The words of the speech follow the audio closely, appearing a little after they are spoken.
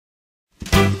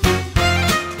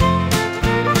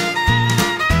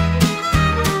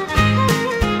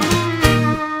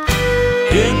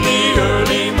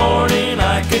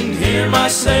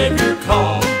Savior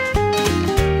call,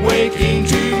 waking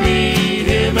to meet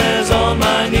Him as on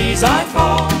my knees I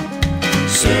fall.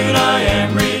 Soon I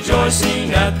am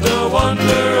rejoicing at the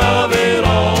wonder of it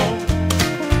all.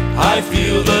 I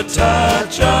feel the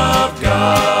touch of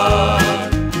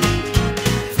God.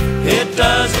 It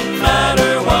doesn't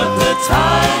matter what the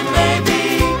time may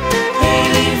be,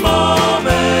 any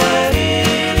moment,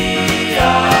 any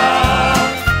hour.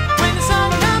 When the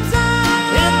sun comes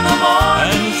out in the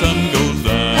morning and the sun goes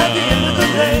down at the end of the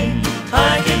day,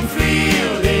 I can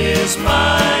feel His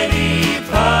mighty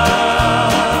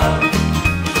power.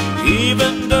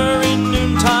 Even during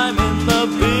noontime in the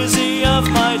busy of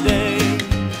my day,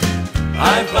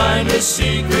 I find a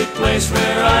secret place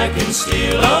where I can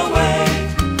steal away.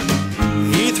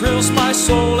 He thrills my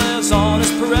soul as on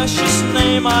His precious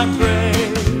name I pray.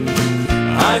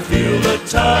 I feel the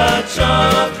touch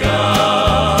of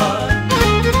God.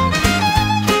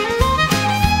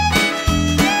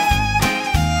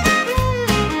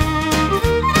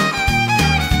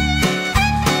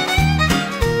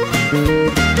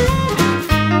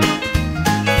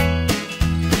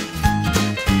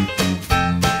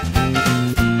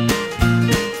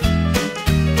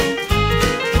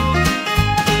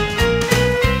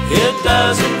 It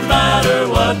doesn't matter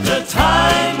what the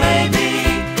time may be,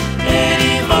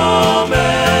 any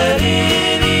moment,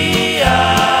 any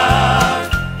hour.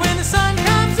 When the sun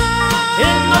comes out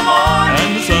in the morning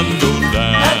and the sun goes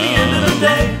down at the end of the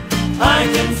day, I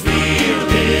can feel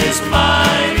His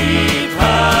mighty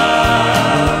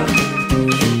power.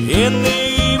 In the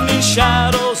evening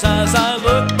shadows as I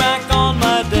look back on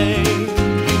my day,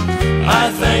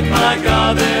 I thank my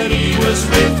God that He was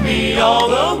with me all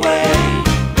the way.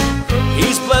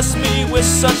 He's blessed me with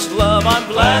such love, I'm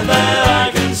glad that